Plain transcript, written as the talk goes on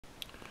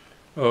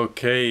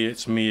Okay,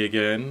 it's me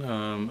again,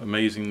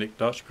 amazing Nick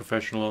Dutch,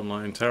 professional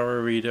online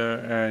tarot reader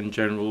and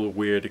general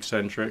weird,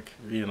 eccentric,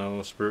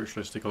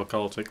 spiritualistic,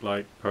 occultic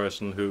like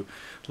person who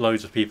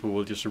loads of people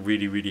will just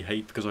really, really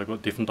hate because I've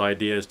got different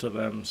ideas to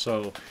them.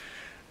 So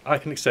I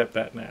can accept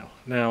that now.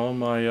 Now on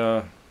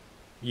my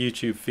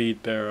YouTube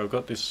feed there, I've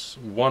got this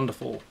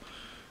wonderful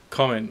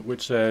comment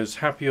which says,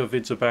 happy your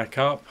vids are back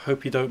up,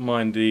 hope you don't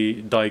mind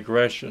the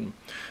digression,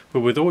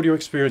 but with all your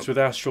experience with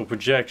astral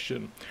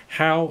projection,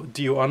 how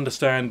do you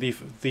understand the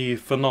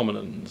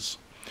phenomenons?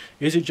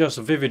 Is it just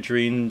vivid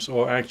dreams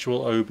or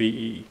actual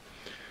OBE?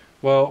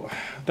 Well,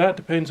 that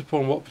depends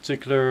upon what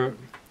particular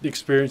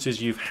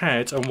experiences you've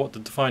had and what the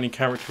defining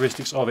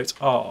characteristics of it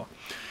are.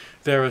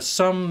 There are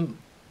some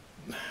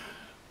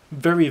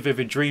very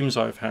vivid dreams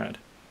I've had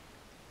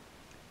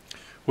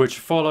which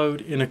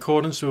followed in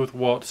accordance with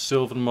what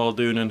Sylvan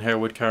Muldoon and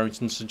Hereward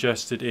Carrington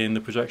suggested in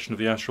The Projection of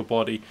the Astral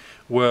Body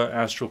were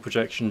astral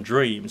projection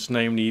dreams,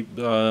 namely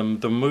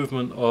the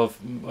movement of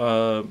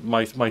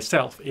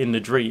myself in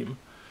the dream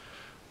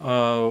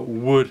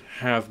would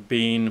have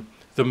been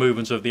the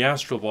movements of the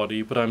astral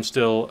body, but I'm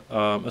still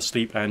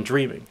asleep and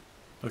dreaming.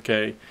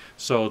 Okay,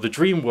 so the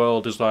dream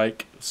world is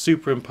like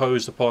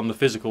superimposed upon the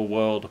physical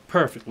world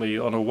perfectly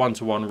on a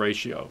 1-to-1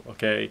 ratio,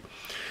 okay?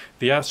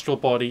 The astral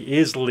body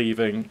is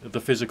leaving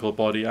the physical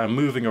body and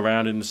moving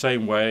around in the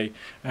same way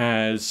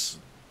as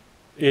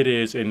it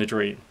is in the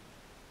dream.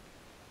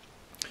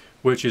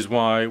 Which is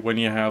why when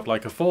you have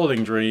like a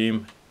falling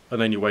dream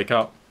and then you wake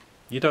up,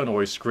 you don't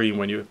always scream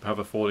when you have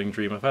a falling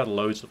dream. I've had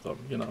loads of them,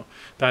 you know.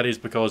 That is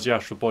because the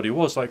astral body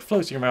was like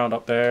floating around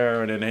up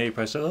there, and then hey,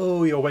 press,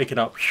 oh, you're waking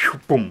up,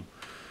 boom,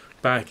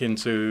 back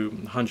into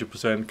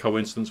 100%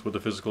 coincidence with the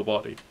physical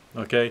body,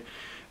 okay?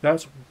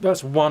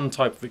 That's one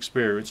type of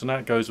experience, and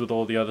that goes with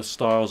all the other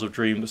styles of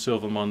dream that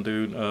Sylvan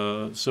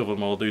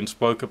Muldoon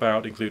spoke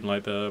about, including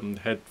like the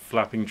head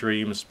flapping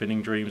dreams,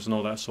 spinning dreams, and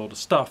all that sort of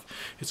stuff.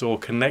 It's all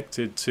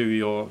connected to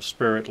your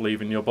spirit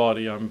leaving your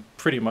body. I'm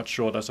pretty much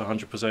sure that's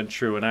 100%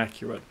 true and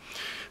accurate.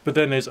 But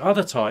then there's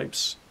other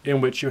types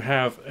in which you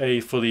have a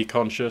fully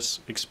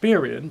conscious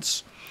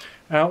experience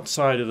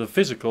outside of the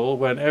physical,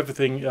 when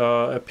everything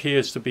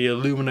appears to be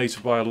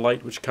illuminated by a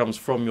light which comes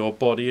from your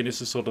body, and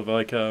it's a sort of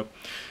like a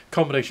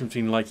combination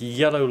between like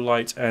yellow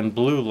light and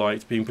blue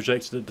light being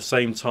projected at the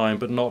same time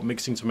but not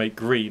mixing to make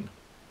green.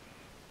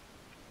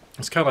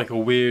 It's kind of like a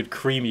weird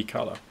creamy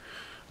color,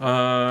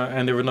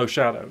 and there are no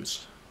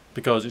shadows,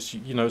 because it's,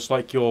 you know, it's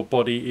like your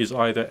body is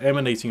either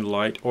emanating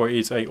light or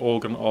is a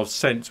organ of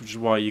sense, which is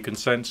why you can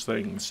sense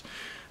things,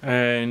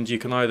 and you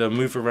can either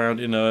move around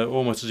in a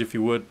almost as if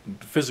you would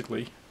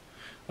physically,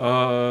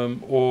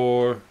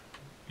 or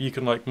you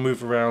can like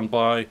move around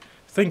by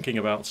thinking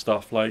about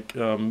stuff, like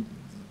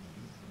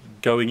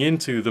going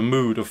into the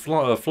mood of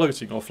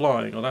floating or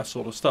flying or that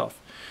sort of stuff.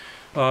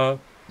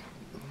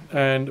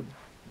 And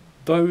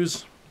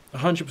those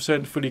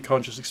 100% fully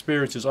conscious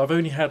experiences, I've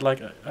only had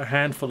like a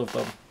handful of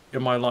them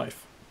in my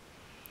life.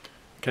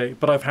 Okay,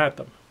 but I've had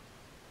them.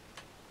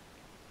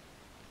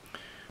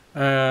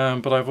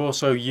 But I've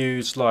also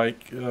used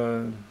like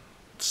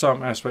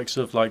some aspects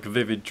of like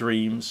vivid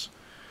dreams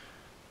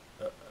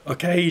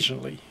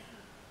occasionally,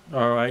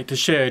 alright, to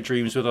share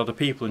dreams with other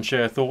people and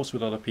share thoughts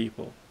with other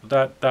people.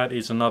 That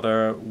is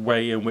another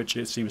way in which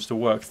it seems to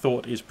work.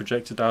 Thought is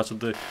projected out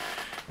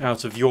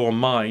of your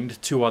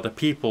mind to other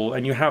people,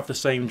 and you have the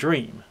same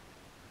dream.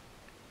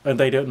 And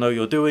they don't know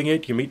you're doing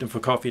it. You meet them for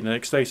coffee the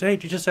next day, say,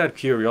 hey, you just had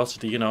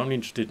curiosity, you know, I'm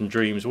interested in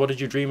dreams. What did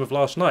you dream of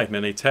last night? And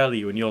then they tell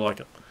you, and you're like,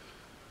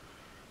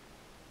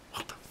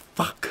 what the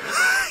fuck?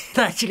 It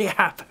actually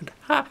happened.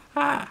 Ha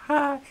ha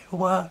ha, it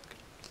worked.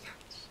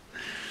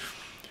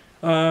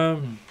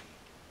 And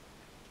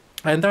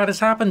that has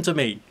happened to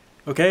me,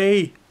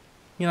 okay?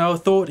 You know,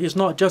 thought is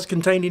not just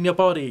contained in your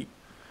body.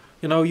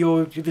 You know,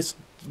 you're this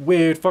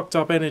weird, fucked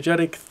up,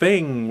 energetic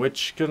thing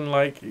which can,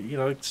 like, you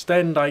know,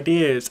 extend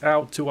ideas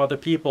out to other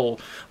people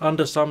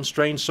under some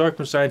strange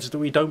circumstances that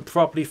we don't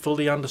properly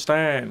fully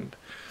understand.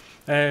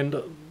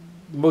 And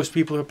most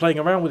people who are playing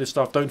around with this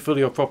stuff don't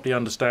fully or properly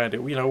understand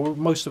it. You know,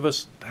 most of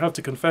us have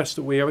to confess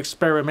that we are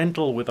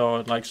experimental with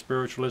our, like,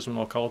 spiritualism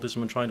or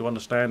occultism and trying to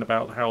understand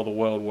about how the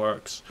world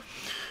works.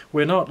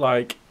 We're not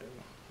like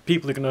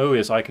people who can, oh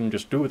yes, I can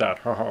just do that,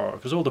 haha.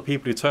 Because all the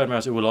people who turn around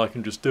and say, well, I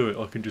can just do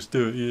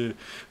it, yeah.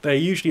 They're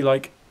usually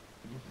like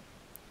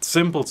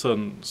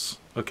simpletons,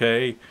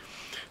 okay?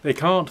 They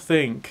can't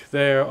think,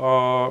 they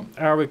are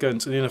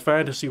arrogant and in a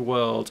fantasy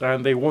world,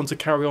 and they want to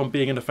carry on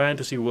being in a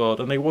fantasy world,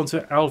 and they want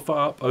to alpha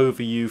up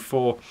over you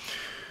for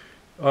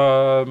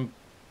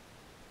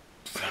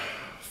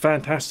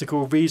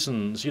fantastical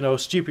reasons, you know,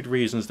 stupid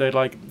reasons. They're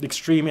like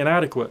extreme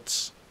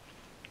inadequates.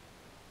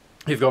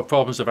 You've got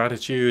problems of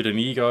attitude and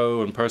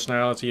ego and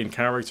personality and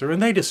character,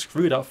 and they just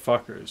screwed up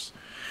fuckers.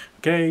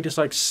 Okay, just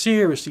like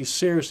seriously,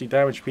 seriously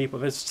damaged people.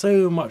 There's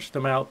so much of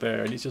them out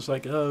there, and it's just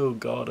like, oh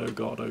god, oh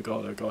god, oh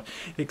god, oh god.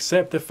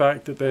 Except the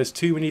fact that there's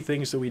too many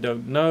things that we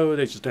don't know.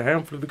 There's just a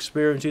handful of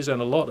experiences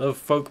and a lot of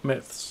folk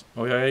myths,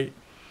 okay?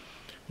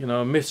 You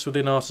know, myths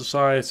within our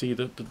society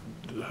that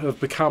have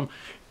become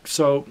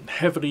so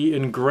heavily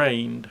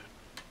ingrained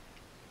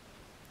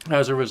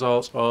as a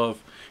result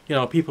of, you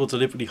know, people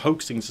deliberately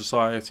hoaxing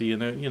society,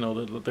 and you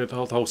know,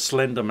 the whole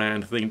Slender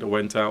Man thing that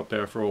went out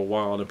there for a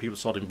while, and people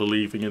started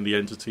believing in the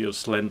entity of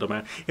Slender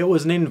Man. It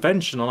was an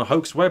invention on a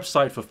hoax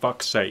website, for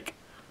fuck's sake.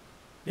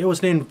 It was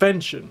an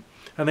invention.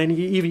 And then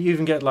you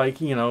even get, like,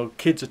 you know,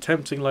 kids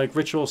attempting like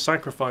ritual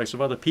sacrifice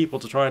of other people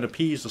to try and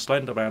appease the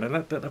Slender Man, and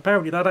that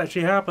apparently that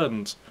actually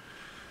happens.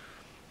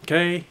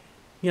 Okay,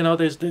 you know,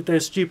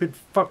 there's stupid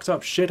fucked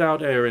up shit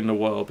out there in the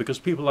world because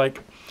people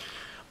like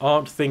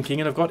aren't thinking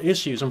and have got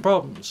issues and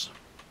problems.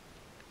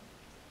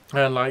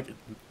 And like,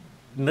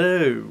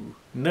 no,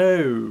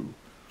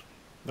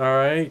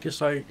 alright, just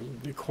like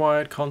the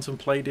quiet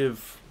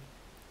contemplative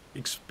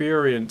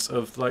experience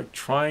of like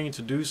trying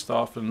to do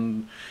stuff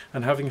and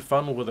having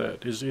fun with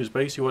it is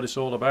basically what it's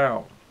all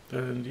about.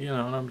 And you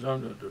know,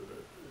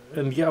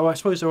 and yeah, well, I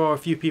suppose there are a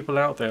few people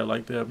out there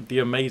like the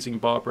amazing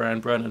Barbara Ann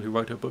Brennan, who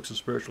wrote her books of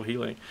spiritual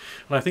healing,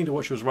 and I think that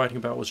what she was writing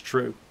about was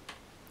true.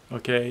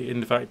 Okay,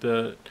 in the fact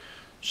that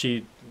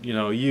she, you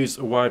know, used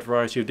a wide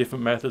variety of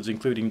different methods,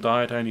 including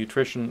diet and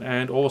nutrition,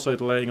 and also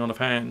the laying on of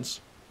hands,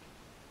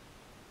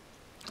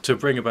 to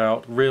bring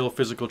about real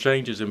physical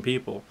changes in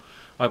people.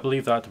 I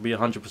believe that to be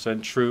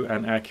 100% true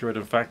and accurate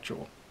and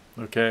factual.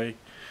 Okay,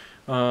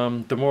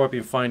 the more I've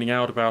been finding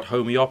out about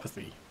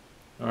homeopathy,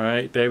 all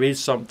right, there is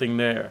something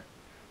there.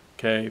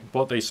 Okay,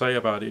 what they say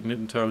about it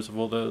in terms of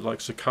all the like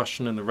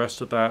succussion and the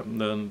rest of that,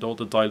 and then all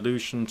the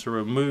dilution to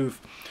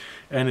remove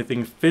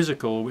anything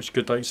physical which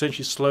could like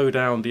essentially slow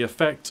down the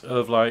effect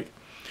of like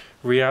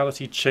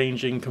reality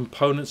changing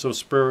components of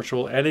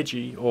spiritual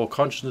energy or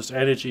consciousness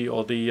energy,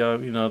 or the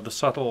you know, the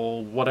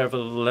subtle whatever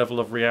level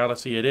of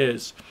reality it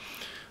is.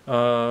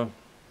 There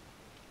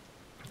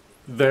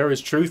is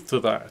truth to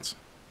that.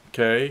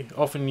 Okay,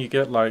 often you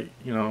get like,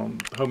 you know,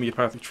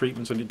 homeopathic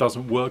treatments and it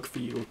doesn't work for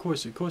you. Of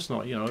course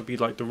not. You know, it'd be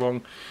like the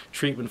wrong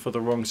treatment for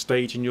the wrong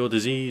stage in your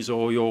disease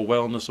or your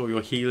wellness or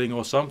your healing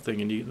or something,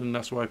 and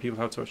that's why people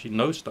have to actually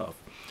know stuff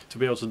to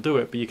be able to do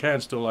it. But you can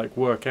still like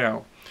work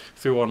out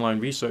through online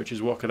research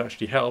is what could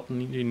actually help,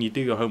 and you do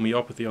your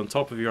homeopathy on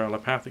top of your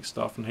allopathic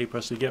stuff, and hey,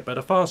 personally get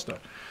better faster.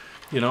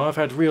 You know, I've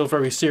had real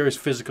very serious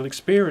physical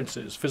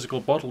experiences,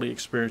 physical bodily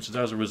experiences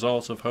as a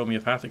result of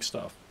homeopathic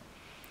stuff,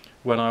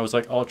 when I was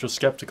like ultra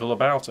skeptical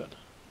about it,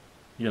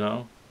 you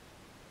know.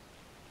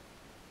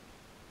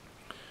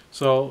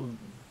 So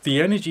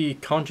the energy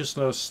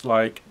consciousness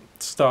like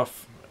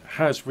stuff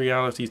has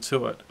reality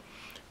to it.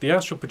 The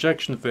astral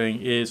projection thing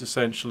is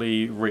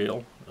essentially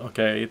real.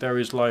 Okay, there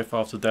is life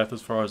after death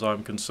as far as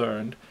I'm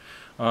concerned,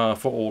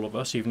 for all of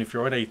us, even if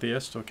you're an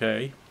atheist,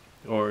 okay,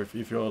 or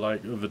if you're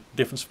like of a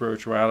different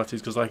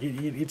spiritualities, because like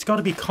it's got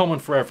to be common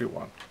for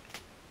everyone.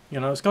 You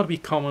know, it's got to be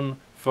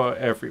common for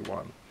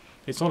everyone.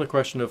 It's not a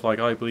question of like,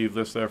 I believe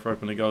this, therefore I'm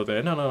going to go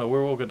there. No,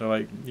 we're all going to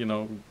like, you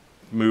know,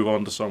 move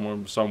on to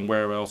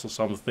somewhere else or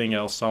something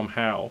else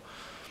somehow,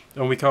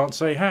 and we can't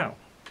say how.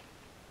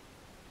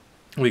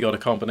 We got a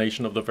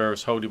combination of the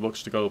various holy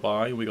books to go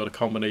by, and we got a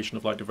combination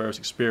of like the various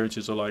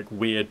experiences of like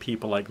weird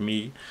people like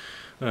me,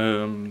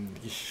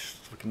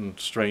 fucking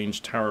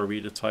strange tarot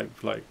reader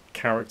type like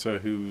character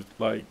who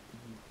like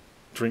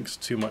drinks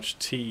too much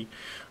tea.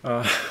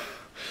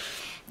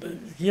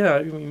 Yeah,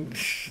 I mean,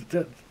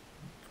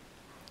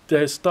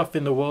 there's stuff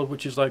in the world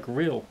which is like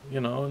real, you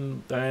know,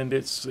 and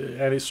it's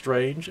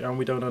strange, and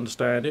we don't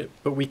understand it,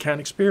 but we can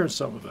experience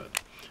some of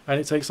it, and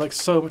it takes like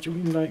so much. I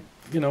mean, like,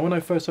 you know, when I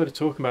first started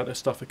talking about this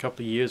stuff a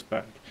couple of years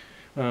back,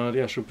 the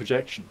astral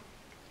projection,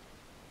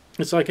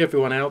 it's like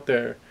everyone out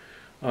there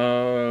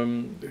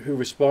who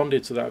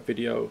responded to that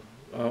video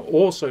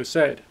also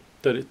said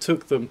that it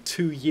took them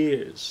 2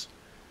 years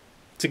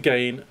to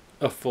gain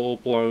a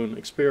full-blown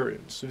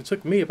experience. It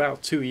took me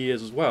about 2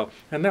 years as well,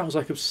 and that was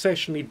like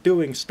obsessionally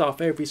doing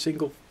stuff every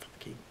single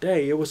fucking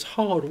day. It was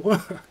hard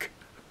work.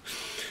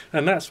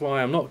 And that's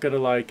why I'm not gonna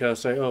like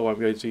say, oh, I'm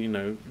going to, you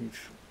know,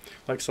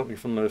 like something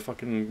from the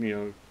fucking, you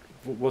know,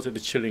 was it the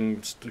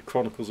Chilling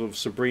Chronicles of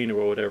Sabrina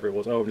or whatever it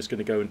was, oh, I'm just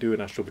gonna go and do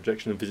an astral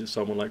projection and visit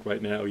someone like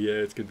right now, yeah,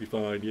 it's gonna be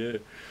fine, yeah.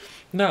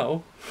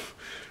 No,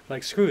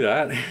 like screw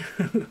that.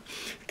 It's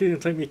gonna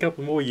take me a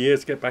couple more years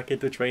to get back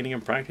into training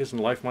and practice,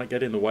 and life might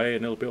get in the way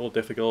and it'll be all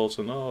difficult,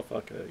 and oh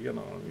fuck it, you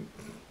know, I mean,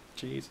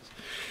 Jesus,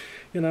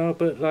 you know.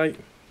 But like,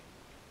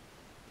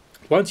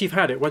 once you've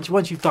had it,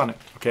 once you've done it,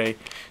 okay,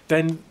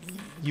 then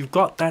you've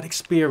got that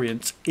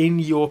experience in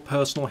your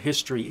personal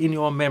history, in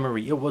your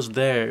memory. It was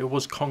there, it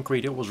was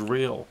concrete, it was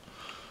real,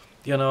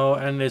 you know,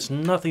 and there's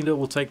nothing that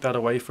will take that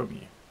away from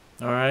you.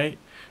 Alright,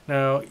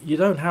 now you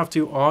don't have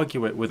to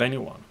argue it with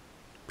anyone,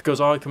 because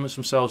arguments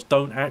themselves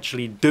don't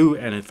actually do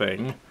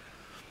anything,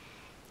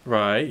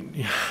 right?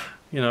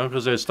 You know,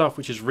 because there's stuff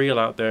which is real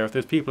out there. If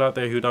there's people out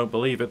there who don't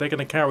believe it, they're going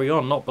to carry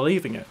on not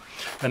believing it,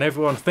 and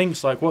everyone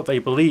thinks like what they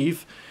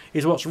believe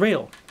is what's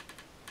real,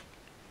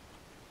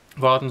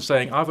 rather than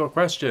saying, I've got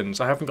questions,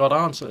 I haven't got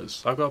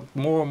answers, I've got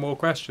more and more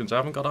questions, I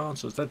haven't got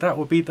answers. That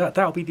would be the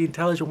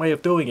intelligent way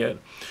of doing it,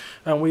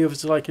 and we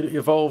as like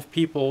evolved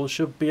people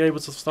should be able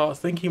to start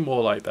thinking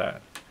more like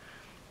that.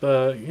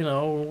 But, you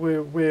know,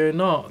 we're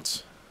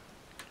not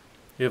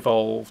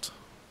evolved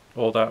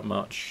all that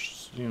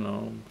much, you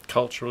know,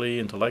 culturally,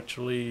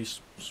 intellectually,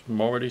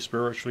 morally,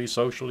 spiritually,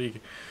 socially,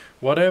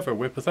 whatever.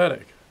 We're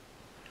pathetic.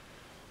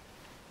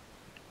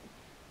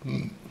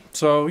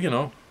 So, you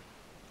know,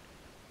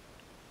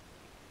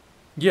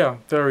 yeah,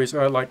 there is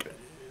like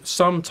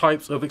some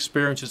types of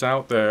experiences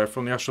out there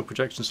from the astral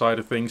projection side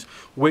of things,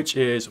 which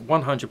is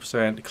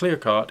 100% clear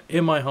cut,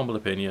 in my humble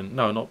opinion,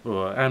 no, not,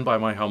 and by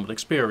my humble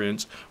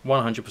experience,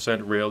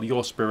 100% real.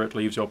 Your spirit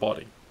leaves your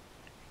body.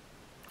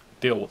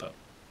 Deal with it.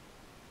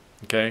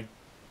 Okay?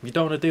 If you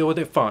don't want to deal with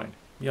it, fine.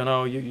 You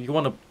know, you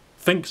want to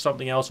think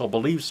something else or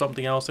believe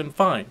something else, then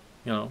fine,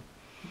 you know.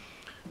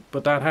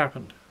 But that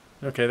happened.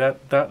 Okay, that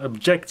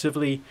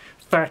objectively,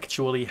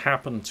 factually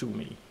happened to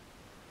me.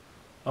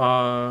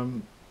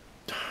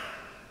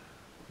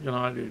 You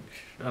know,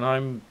 and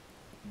I'm,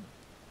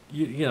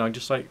 you know,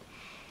 just like,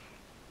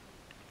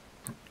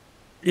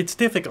 it's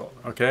difficult,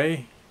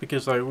 okay?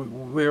 Because like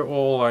we're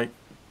all like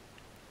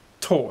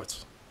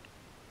taught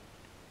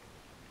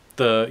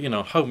the, you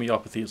know,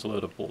 homeopathy is a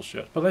load of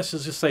bullshit. But let's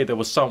just say there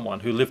was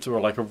someone who lived to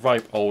like a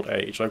ripe old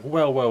age, like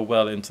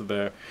well into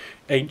their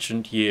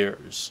ancient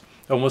years,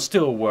 and was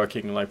still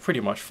working like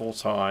pretty much full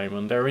time,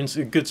 and they're in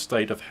a good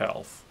state of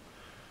health.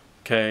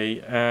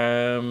 Okay,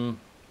 and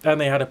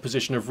they had a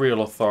position of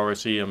real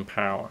authority and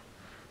power.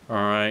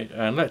 Alright,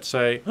 and let's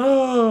say,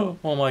 oh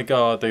my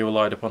god, they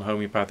relied upon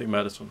homeopathic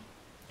medicine.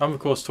 I'm of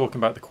course talking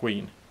about the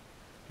Queen.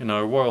 You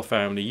know, royal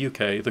family,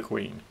 UK, the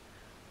Queen.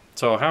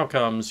 So how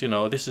comes, you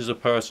know, this is a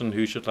person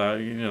who should,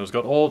 you know, has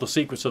got all the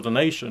secrets of the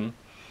nation,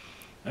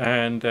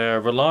 and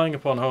they're relying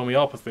upon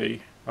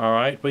homeopathy,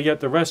 alright, but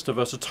yet the rest of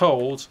us are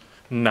told,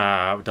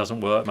 nah, it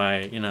doesn't work,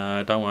 mate, you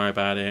know, don't worry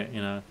about it,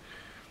 you know.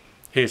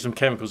 Here's some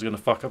chemicals going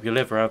to fuck up your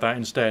liver, have that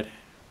instead.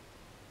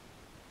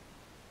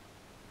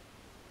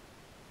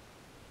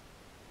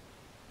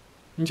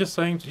 I'm just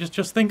saying,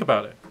 just think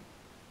about it.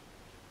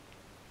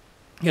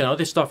 You know,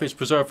 this stuff is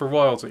preserved for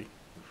royalty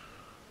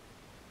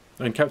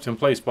and kept in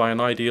place by an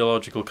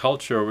ideological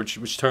culture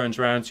which turns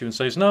around to you and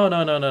says, no,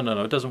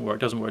 it doesn't work.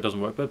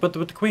 But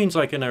the Queen's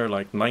like in her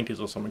like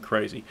 90s or something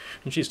crazy,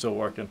 and she's still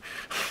working.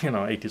 You know,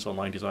 80s or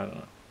 90s, I don't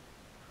know.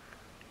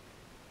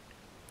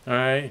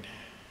 Alright.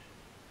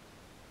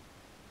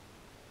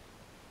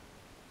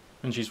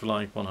 And she's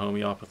relying upon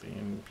homeopathy,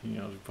 and, you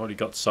know, you've probably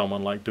got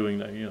someone like doing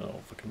that, you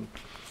know, fucking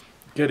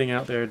getting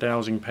out there,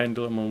 dowsing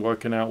pendulum and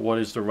working out what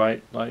is the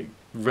right, like,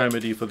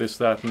 remedy for this,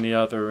 that, and the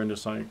other, and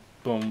it's like,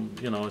 boom,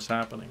 you know, it's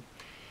happening.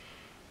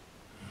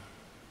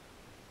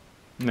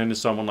 And then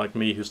there's someone like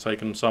me who's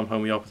taken some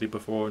homeopathy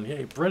before, and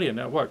hey, brilliant,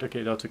 that worked.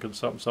 Okay, I took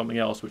something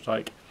else, which,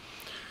 like,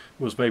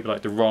 was maybe,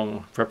 like, the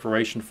wrong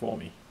preparation for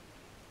me.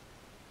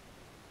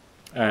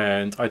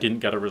 And I didn't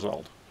get a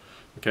result,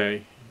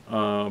 okay?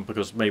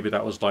 Because maybe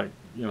that was like,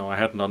 you know, I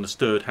hadn't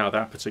understood how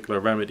that particular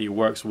remedy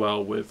works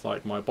well with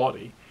like my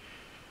body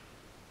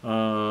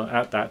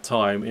at that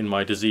time in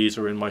my disease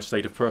or in my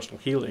state of personal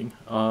healing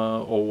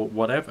or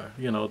whatever,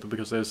 you know,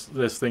 because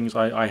there's things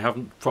I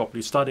haven't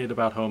properly studied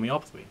about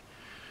homeopathy.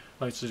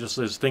 Like, so just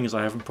there's things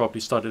I haven't properly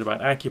studied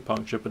about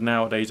acupuncture, but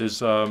nowadays there's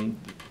some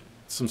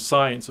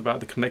science about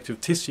the connective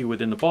tissue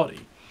within the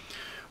body,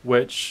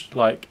 which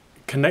like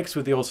connects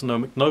with the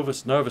autonomic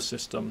nervous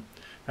system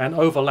and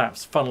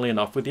overlaps, funnily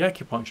enough, with the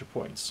acupuncture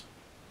points.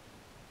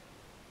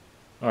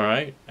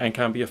 Alright? And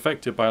can be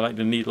affected by like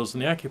the needles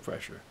and the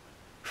acupressure.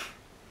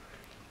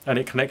 And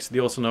it connects to the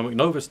autonomic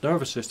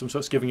nervous system, so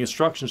it's giving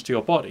instructions to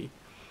your body.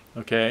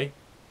 Okay?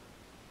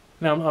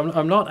 Now,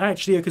 I'm not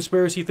actually a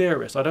conspiracy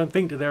theorist. I don't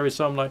think that there is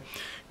some like,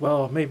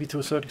 well, maybe to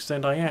a certain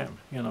extent I am,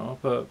 you know,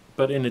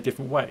 but in a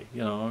different way,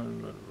 you know.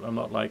 I'm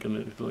not like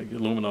an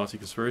Illuminati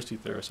conspiracy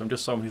theorist. I'm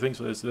just someone who thinks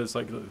there's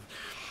like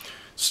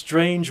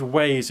strange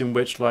ways in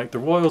which like the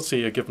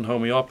royalty are given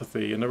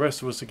homeopathy and the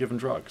rest of us are given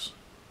drugs.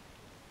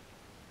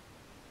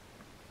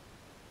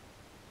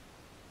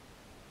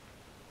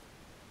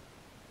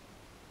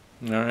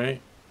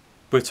 Alright?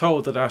 We're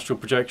told that astral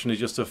projection is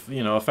just a,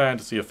 you know, a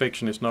fantasy, a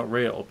fiction, it's not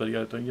real, but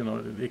yet, you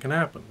know, it can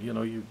happen. You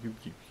know,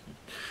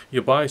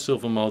 you buy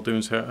Silver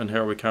Muldoon's and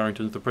Heroic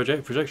Harrington's, the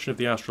projection of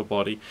the astral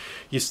body,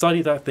 you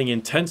study that thing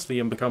intensely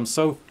and become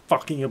so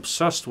fucking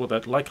obsessed with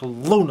it like a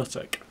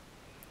lunatic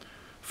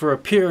for a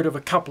period of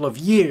a couple of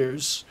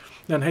years,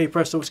 then hey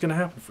presto, what's going to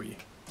happen for you?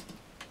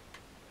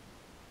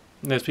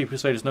 And there's people who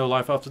say there's no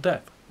life after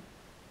death.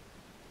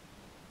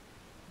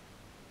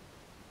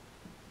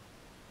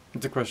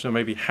 It's a question of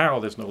maybe how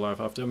there's no life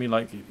after. I mean,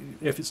 like,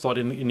 if it's not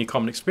in your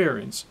common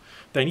experience,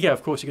 then yeah,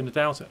 of course you're going to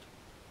doubt it.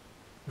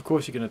 Of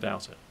course you're going to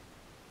doubt it.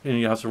 And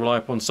you have to rely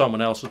upon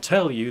someone else to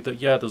tell you that,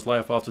 yeah, there's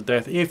life after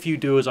death if you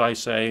do as I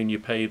say and you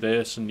pay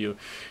this and you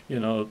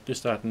know,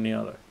 this, that, and the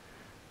other.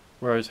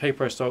 Whereas, hey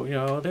presto, you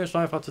know, there's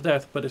life after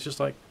death, but it's just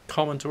like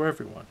common to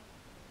everyone.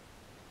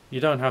 You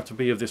don't have to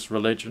be of this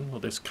religion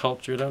or this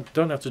culture. You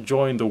don't have to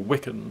join the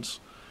Wiccans,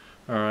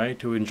 alright,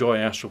 to enjoy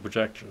astral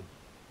projection.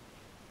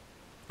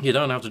 You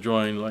don't have to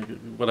join, like,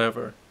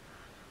 whatever.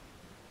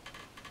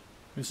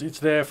 It's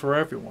there for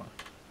everyone.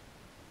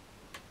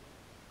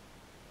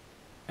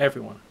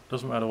 Everyone.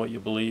 Doesn't matter what you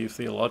believe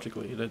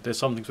theologically. There's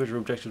some things which are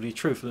objectively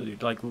true.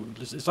 Like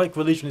it's like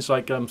religion is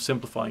like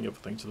simplifying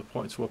everything to a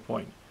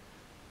point.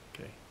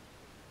 Okay.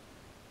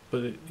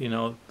 But you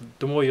know,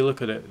 the more you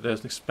look at it,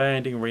 there's an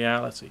expanding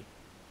reality,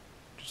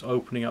 just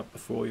opening up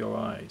before your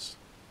eyes,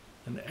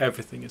 and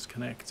everything is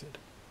connected.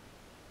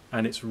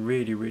 And it's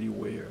really, really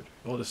weird.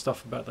 All the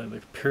stuff about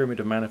the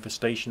pyramid of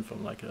manifestation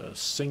from like a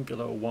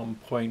singular one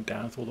point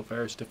down through all the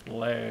various different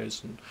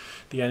layers, and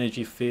the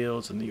energy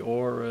fields and the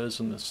auras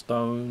and the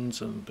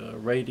stones and the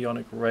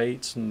radionic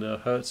rates and the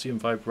hertzian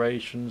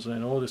vibrations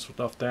and all this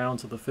stuff down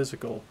to the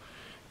physical.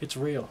 It's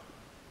real.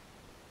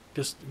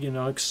 Just, you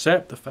know,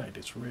 accept the fact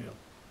it's real.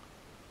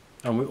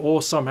 And we're all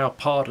somehow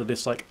part of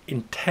this like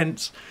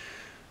intense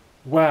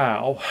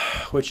wow,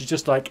 which is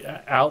just like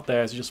out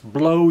there to just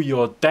blow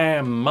your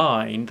damn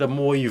mind the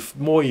more you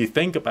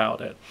think about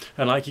it.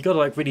 And like you got to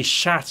like really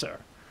shatter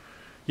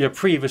your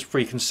previous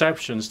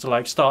preconceptions to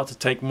like start to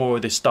take more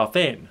of this stuff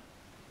in,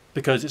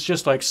 because it's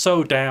just like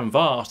so damn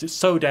vast, it's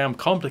so damn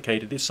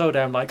complicated, it's so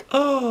damn like,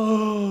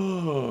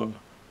 oh,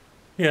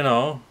 you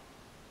know,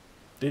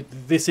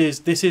 this is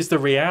the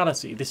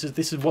reality. This is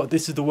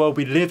the world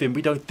we live in.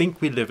 We don't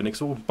think we live in it.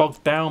 It's all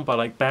bogged down by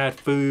like bad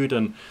food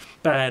and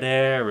bad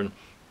air and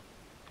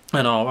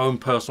our own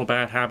personal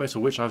bad habits,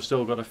 of which I've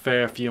still got a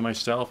fair few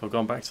myself. I've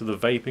gone back to the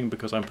vaping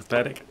because I'm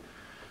pathetic.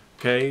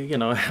 Okay, you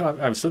know,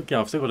 I've still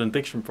got an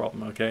addiction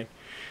problem. Okay,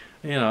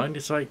 you know, and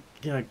it's like,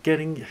 you know,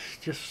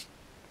 just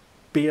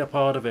be a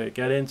part of it,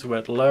 get into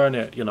it, learn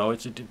it. You know,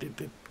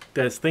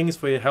 there's things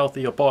for the health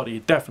of your body,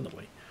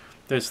 definitely.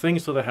 There's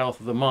things for the health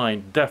of the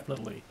mind,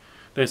 definitely.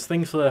 There's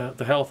things for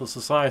the health of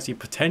society,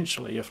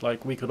 potentially, if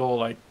like we could all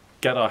like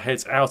get our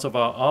heads out of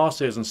our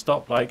arses and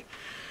stop like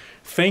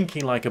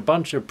thinking like a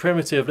bunch of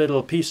primitive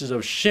little pieces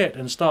of shit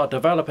and start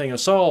developing a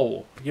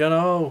soul, you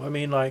know? I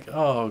mean, like,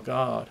 oh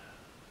God.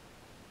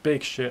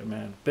 Big shit,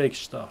 man. Big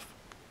stuff.